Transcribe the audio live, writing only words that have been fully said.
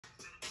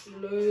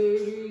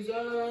Ladies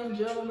and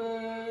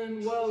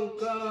gentlemen,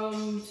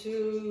 welcome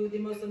to the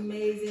most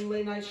amazing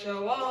late night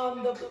show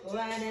on the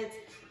planet.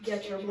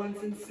 Get your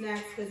blunts and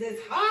snacks because it's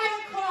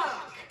High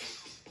O'Clock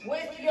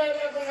with your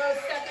lovely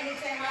host, Stephanie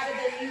Tejada,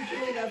 the new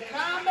queen of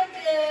comedy.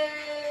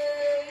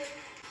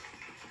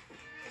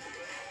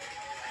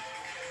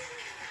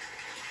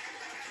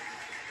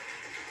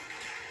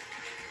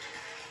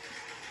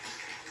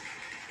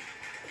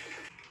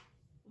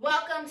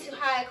 Welcome to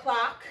High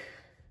O'Clock.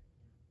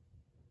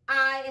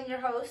 I am your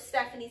host,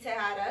 Stephanie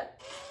Tejada.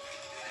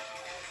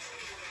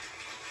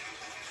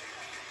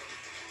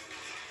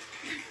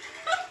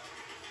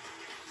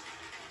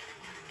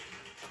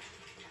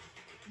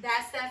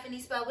 That's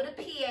Stephanie spelled with a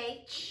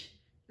PH,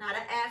 not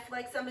an F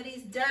like some of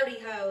these dirty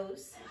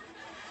hoes.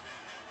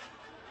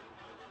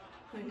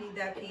 We need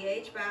that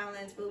PH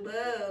balance,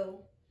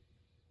 boo-boo.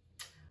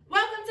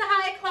 Welcome to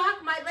High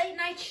O'Clock, my late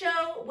night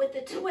show with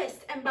a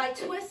twist, and by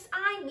twist,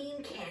 I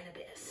mean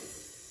cannabis.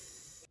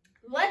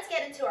 Let's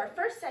get into our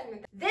first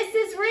segment. This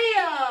is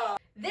real.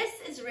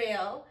 This is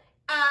real.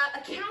 A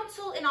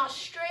council in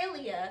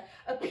Australia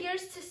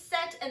appears to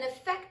set an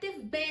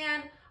effective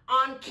ban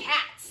on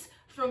cats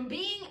from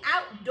being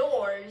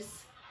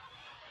outdoors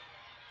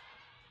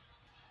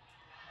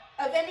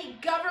of any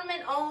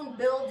government-owned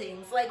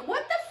buildings. Like,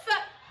 what the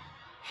fuck?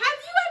 Have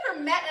you ever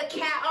met a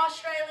cat,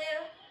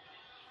 Australia?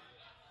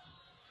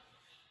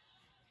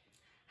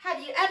 Have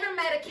you ever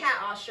met a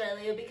cat,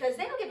 Australia? Because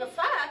they don't give a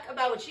fuck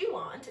about what you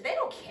want. They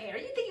don't care.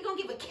 You think you're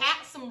gonna give a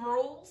cat some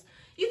rules?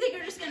 You think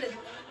you're just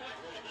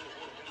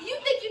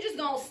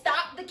gonna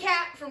stop the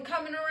cat from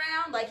coming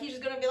around? Like he's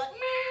just gonna be like,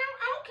 meow,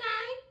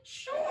 okay,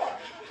 sure.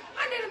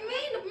 I didn't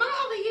mean to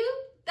bother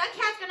you. That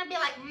cat's gonna be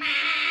like,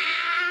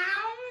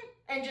 meow,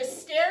 and just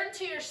stare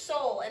into your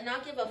soul and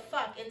not give a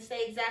fuck and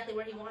stay exactly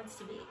where he wants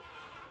to be.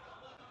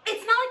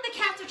 It's not like the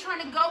cats are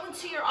trying to go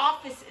into your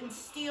office and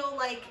steal,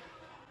 like,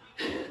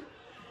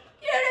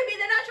 you know what I mean?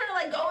 They're not trying to,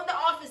 like, go in the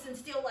office and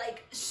steal,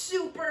 like,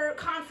 super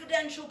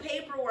confidential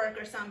paperwork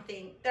or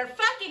something. They're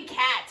fucking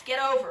cats. Get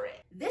over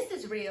it. This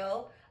is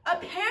real.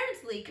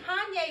 Apparently,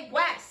 Kanye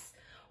West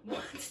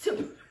wants to...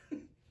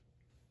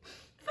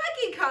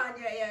 fucking Kanye,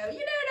 yo.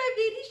 You know what I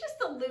mean? He's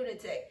just a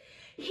lunatic.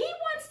 He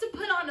wants to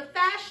put on a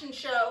fashion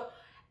show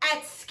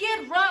at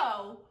Skid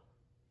Row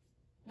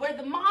where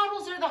the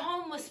models are the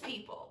homeless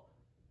people.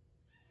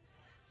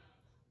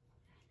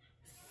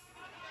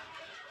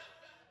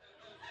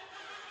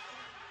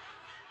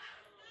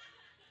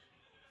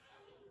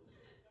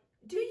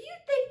 Do you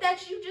think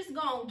that you just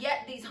gonna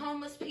get these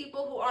homeless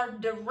people who are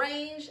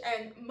deranged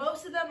and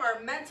most of them are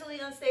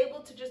mentally unstable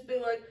to just be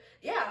like,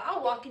 yeah,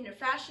 I'll walk in your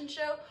fashion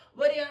show.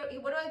 What do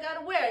I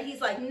gotta wear? He's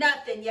like,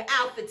 nothing. Your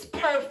outfit's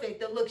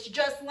perfect. It looks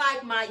just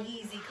like my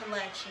Yeezy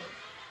collection.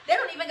 They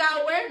don't even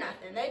gotta wear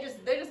nothing. They're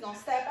just gonna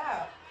step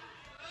out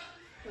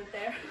with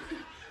their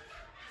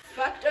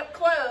fucked up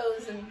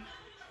clothes and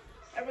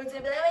everyone's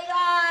gonna be like, oh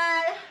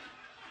my God.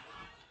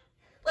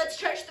 Let's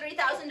charge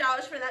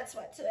 $3,000 for that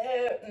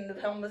sweatsuit. And the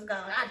homeless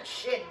guy, I'm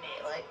shitting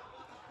me. Like,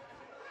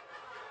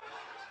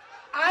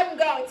 I'm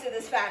going to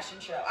this fashion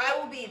show. I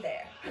will be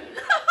there.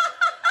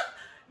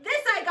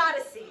 This I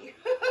gotta see.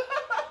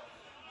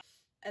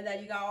 And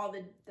then you got all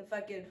the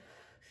fucking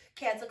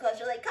cancel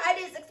culture. Like,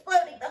 Kanye's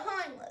exploding the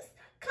homeless.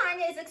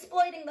 Kanye's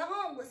exploiting the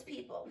homeless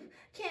people.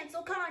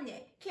 Cancel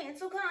Kanye.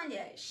 Cancel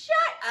Kanye.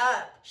 Shut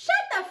up. Shut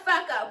the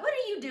fuck up. What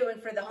are you doing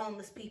for the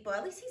homeless people?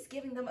 At least he's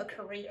giving them a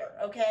career,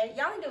 okay?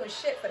 Y'all ain't doing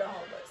shit for the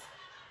homeless.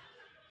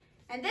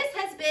 And this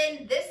has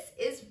been This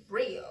Is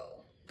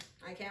Real.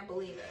 I can't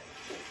believe it.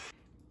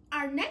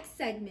 Our next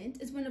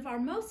segment is one of our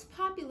most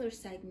popular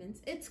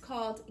segments. It's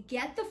called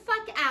Get the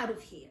Fuck Out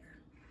of Here.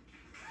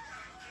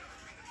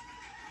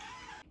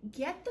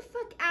 Get the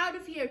fuck out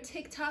of here,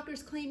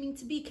 TikTokers claiming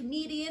to be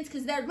comedians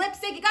because they're lip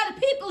syncing other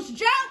people's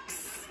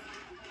jokes.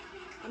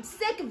 I'm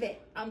sick of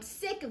it. I'm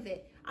sick of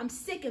it. I'm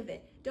sick of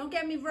it. Don't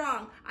get me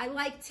wrong. I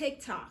like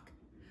TikTok.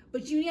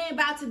 But you ain't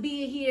about to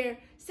be here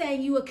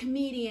saying you a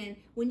comedian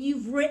when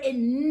you've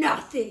written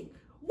nothing.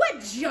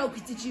 What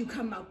joke did you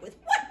come up with?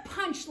 What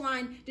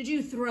punchline did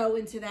you throw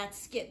into that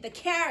skit? The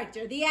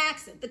character, the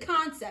accent, the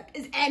concept.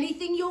 Is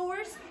anything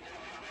yours?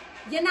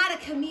 You're not a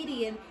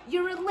comedian.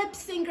 You're a lip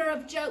singer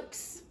of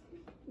jokes.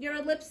 You're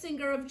a lip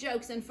singer of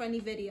jokes and funny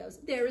videos.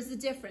 There is a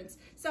difference.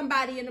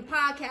 Somebody in a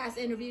podcast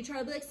interview tried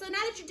to be like, so now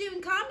that you're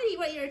doing comedy,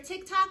 what, you're a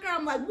TikToker?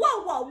 I'm like,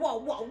 whoa, whoa, whoa,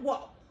 whoa,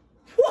 whoa.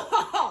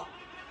 Whoa.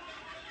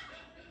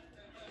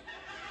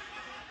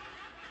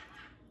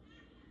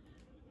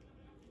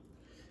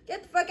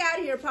 Get the fuck out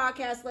of here,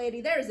 podcast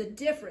lady. There is a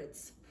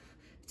difference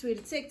between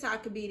a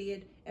TikTok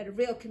comedian and a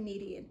real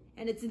comedian.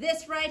 And it's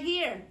this right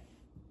here.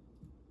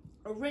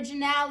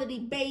 Originality,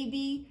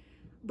 baby.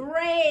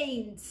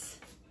 Brains.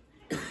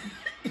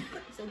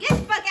 So get the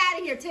fuck out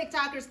of here,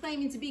 TikTokers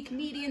claiming to be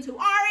comedians who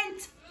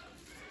aren't.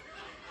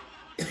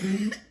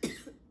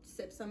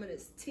 Sip some of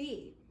this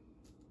tea.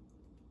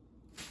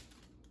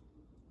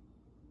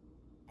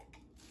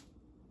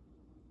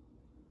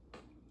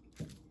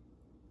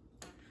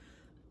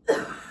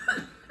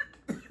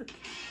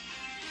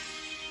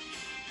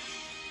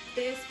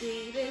 This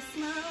weed is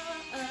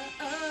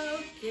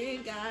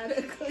smoking,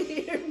 gotta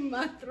clear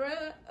my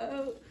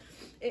throat.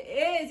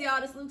 It is,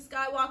 y'all, this Luke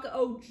Skywalker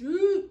OG.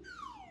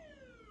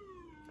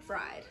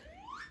 Fried.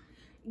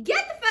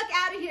 Get the fuck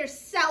out of here,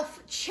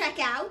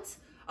 self-checkout.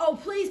 Oh,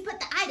 please put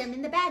the item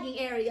in the bagging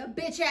area,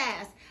 bitch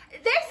ass.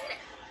 There's an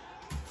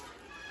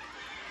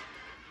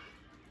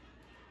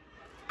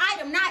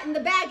item not in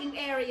the bagging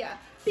area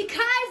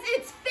because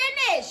it's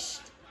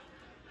finished.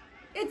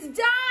 It's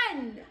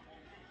done.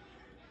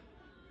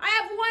 I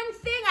have one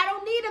thing. I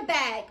don't need a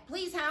bag.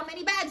 Please, how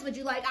many bags would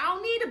you like? I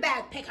don't need a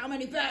bag. Pick how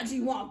many bags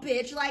you want,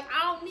 bitch. Like,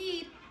 I don't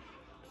need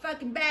a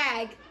fucking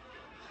bag.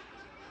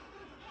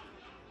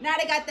 Now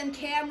they got them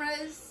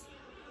cameras.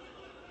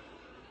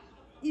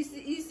 You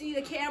see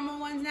the camera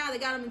ones now? They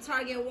got them in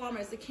Target and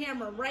Walmart. It's the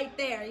camera right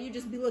there. You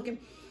just be looking,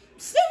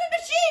 stupid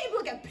machine, you be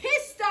looking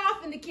pissed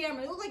off in the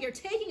camera. You look like you're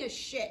taking a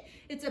shit.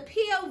 It's a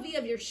POV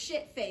of your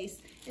shit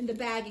face in the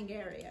bagging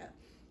area.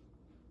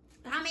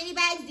 How many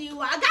bags do you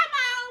want? I got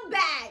my own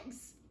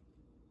bags.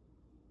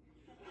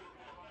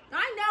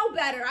 I know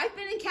better. I've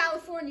been in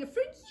California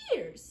for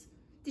years.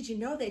 Did you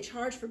know they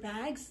charge for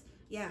bags?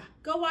 Yeah,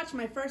 go watch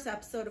my first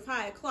episode of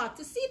High O'Clock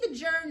to see the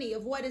journey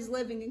of what is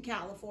living in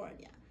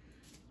California.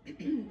 Get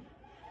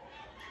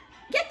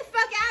the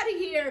fuck out of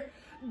here,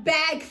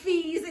 bag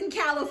fees in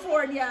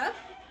California.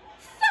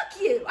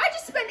 Fuck you. I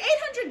just spent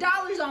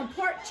 $800 on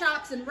pork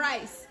chops and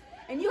rice,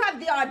 and you have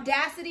the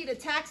audacity to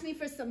tax me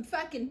for some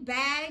fucking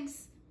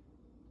bags?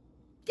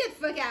 Get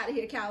the fuck out of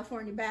here,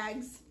 California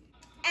bags.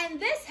 And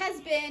this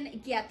has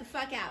been Get the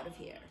Fuck Out of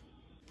Here.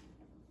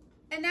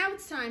 And now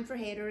it's time for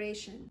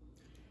hateration.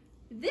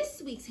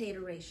 This week's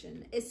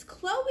hateration is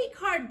Khloe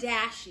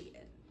Kardashian.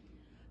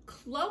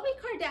 Khloe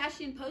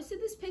Kardashian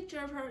posted this picture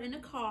of her in a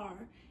car,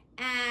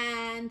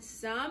 and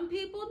some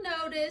people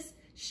noticed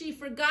she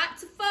forgot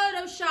to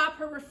Photoshop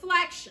her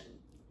reflection.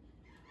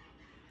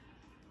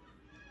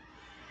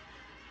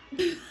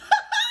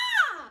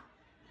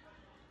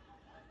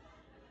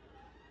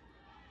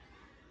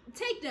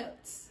 Take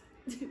notes.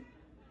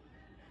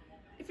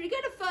 If you're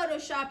gonna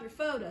Photoshop your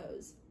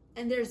photos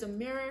and there's a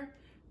mirror,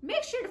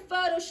 make sure to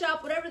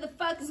Photoshop whatever the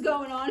fuck is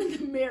going on in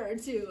the mirror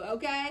too,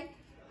 okay?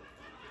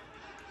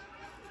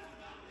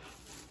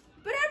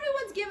 But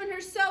everyone's giving her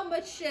so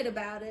much shit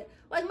about it.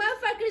 Like,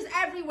 motherfuckers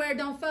everywhere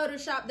don't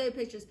Photoshop their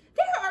pictures.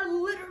 There are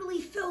literally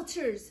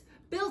filters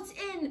built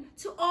in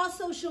to all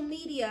social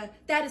media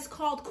that is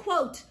called,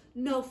 quote,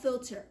 no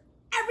filter.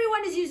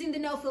 Everyone is using the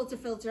no filter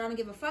filter. I don't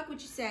give a fuck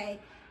what you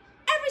say.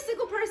 Every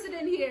single person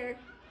in here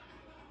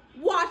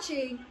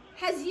watching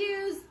has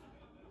used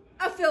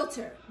a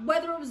filter.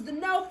 Whether it was the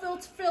no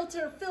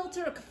filter, a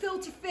filter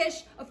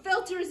fish, a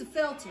filter is a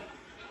filter.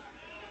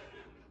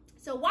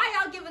 So why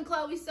y'all giving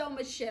Khloe so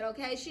much shit,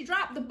 okay? She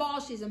dropped the ball.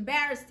 She's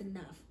embarrassed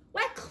enough.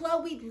 Let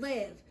Khloe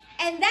live.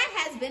 And that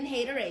has been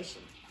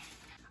hateration.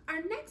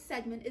 Our next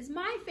segment is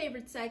my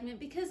favorite segment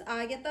because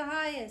I get the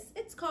highest.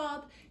 It's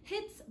called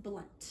Hits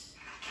Blunt.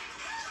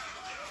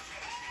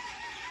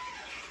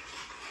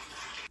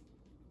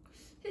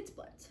 Hits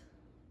Blunt.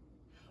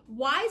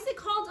 Why is it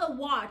called a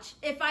watch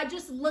if I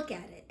just look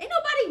at it? Ain't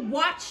nobody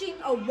watching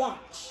a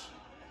watch.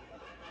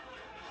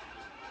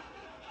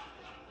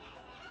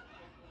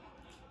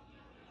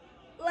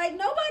 Like,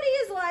 nobody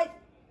is like,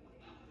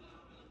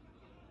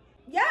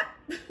 yep,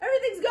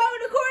 everything's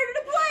going according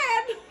to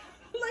plan.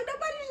 Like,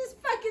 nobody's just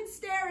fucking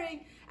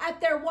staring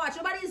at their watch.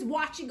 Nobody is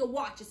watching a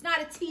watch. It's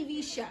not a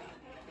TV show.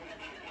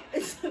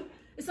 It's not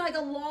like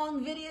a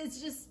long video.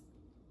 It's just,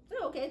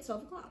 oh, okay, it's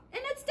 12 o'clock.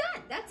 And it's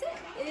done. That's it,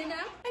 you know?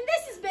 And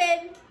this has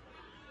been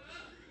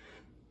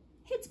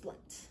Hits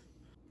Blunt.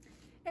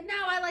 And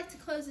now I like to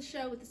close the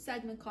show with a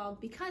segment called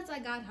Because I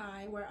Got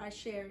High, where I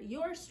share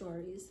your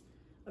stories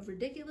of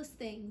ridiculous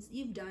things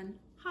you've done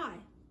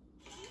high.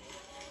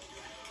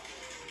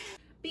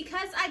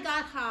 Because I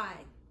got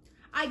high.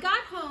 I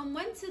got home,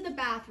 went to the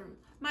bathroom.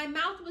 My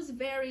mouth was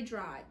very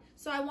dry,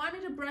 so I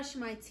wanted to brush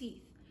my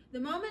teeth. The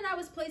moment I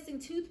was placing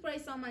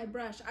toothpaste on my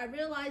brush, I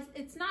realized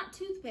it's not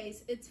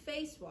toothpaste, it's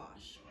face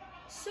wash.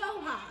 So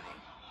high.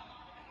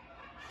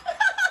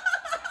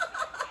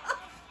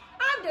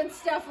 I've done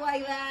stuff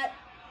like that.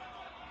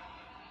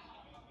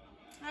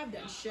 I've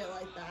done shit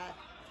like that.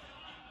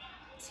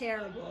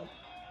 Terrible.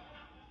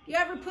 You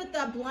ever put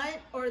that blunt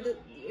or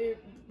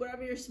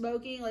whatever you're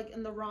smoking, like,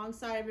 in the wrong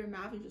side of your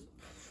mouth,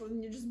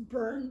 and you just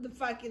burn the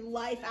fucking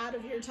life out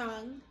of your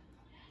tongue?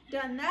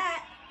 Done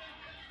that.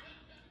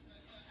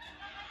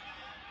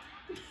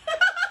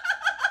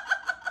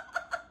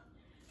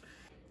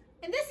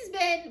 And this has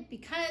been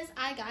Because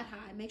I Got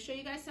High. Make sure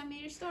you guys send me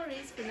your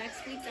stories for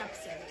next week's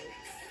episodes.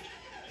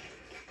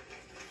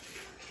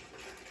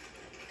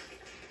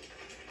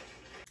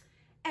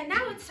 And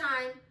now it's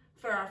time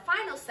for our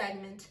final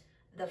segment,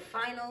 the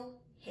final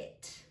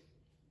hit.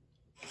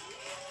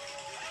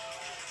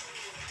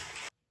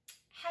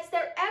 Has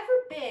there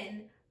ever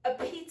been a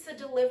pizza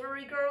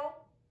delivery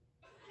girl?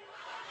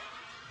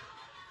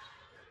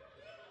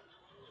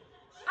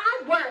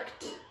 I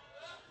worked.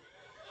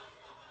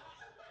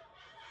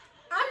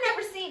 I've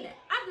never seen it.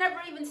 I've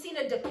never even seen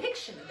a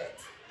depiction of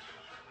it.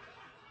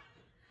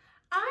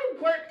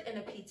 in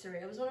a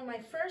pizzeria. It was one of my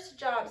first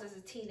jobs as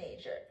a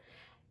teenager.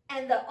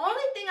 And the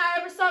only thing I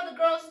ever saw the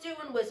girls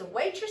doing was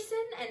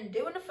waitressing and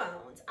doing the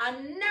phones.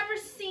 I've never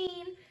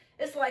seen,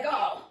 it's like,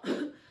 oh,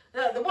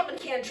 the woman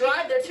can't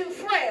drive, they're too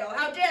frail.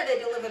 How dare they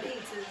deliver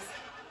pizzas?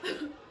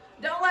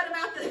 Don't let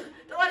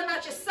them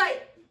out your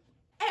sight.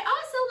 And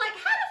also, like,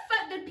 how the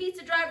fuck did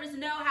pizza drivers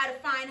know how to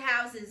find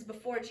houses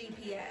before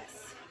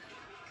GPS?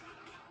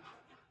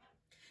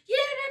 You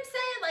know what I'm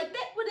saying? Like,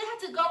 that would have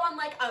to go on,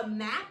 like, a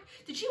map.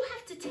 Did you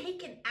have to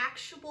take an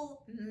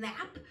actual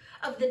map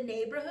of the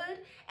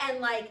neighborhood and,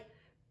 like,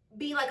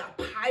 be like a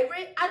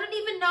pirate? I don't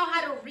even know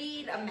how to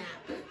read a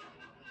map.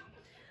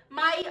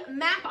 My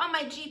map on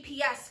my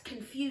GPS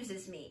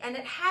confuses me, and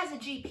it has a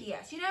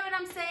GPS. You know what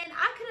I'm saying?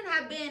 I couldn't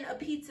have been a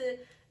pizza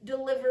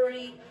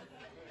deliverer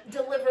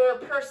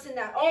person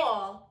at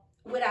all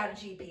without a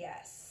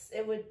GPS.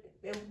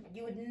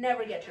 You would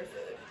never get your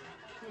food.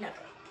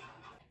 Never.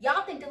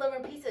 Y'all think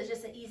delivering pizza is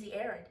just an easy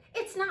errand.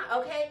 It's not,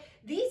 okay?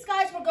 These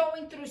guys were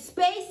going through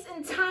space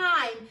and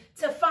time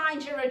to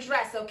find your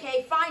address,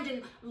 okay?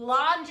 Finding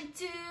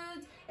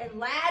longitudes and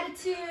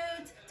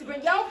latitudes to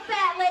bring your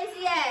fat,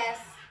 lazy ass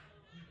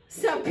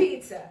some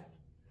pizza.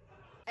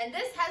 And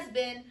this has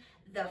been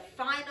the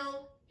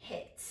final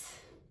hit.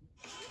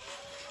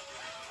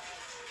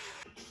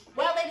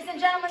 Well, ladies and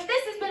gentlemen,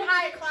 this has been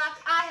High O'Clock.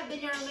 I have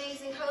been your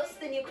amazing host,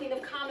 the new queen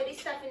of comedy,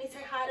 Stephanie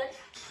Tejada.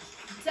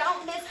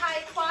 Don't miss High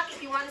O'Clock.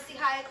 If you want to see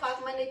High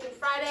O'Clock Monday through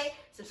Friday,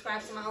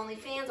 subscribe to my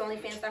OnlyFans,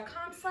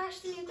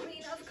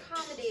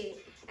 onlyfans.com/thenewqueenofcomedy.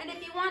 And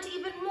if you want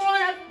even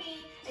more of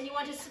me and you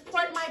want to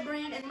support my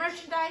brand and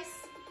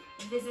merchandise,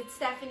 visit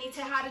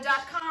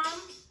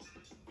stephanietejada.com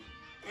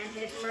and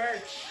hit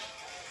merch.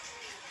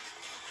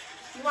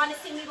 You want to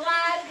see me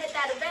live, hit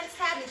that events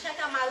tab and check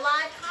out my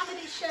live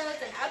comedy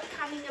shows and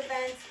upcoming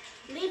events.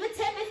 Leave a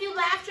tip if you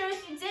laughed or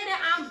if you didn't.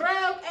 I'm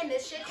broke and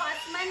this shit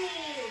costs money.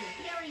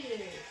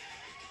 Period.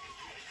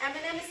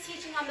 Eminem is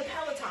teaching on the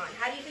Peloton.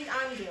 How do you think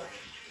I'm doing?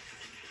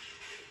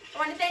 I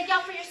want to thank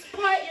y'all for your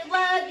support, your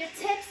love, your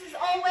tips as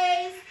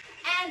always,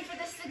 and for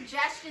the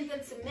suggestions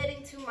and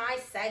submitting to my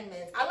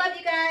segments. I love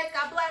you guys.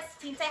 God bless.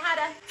 Team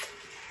Tejada.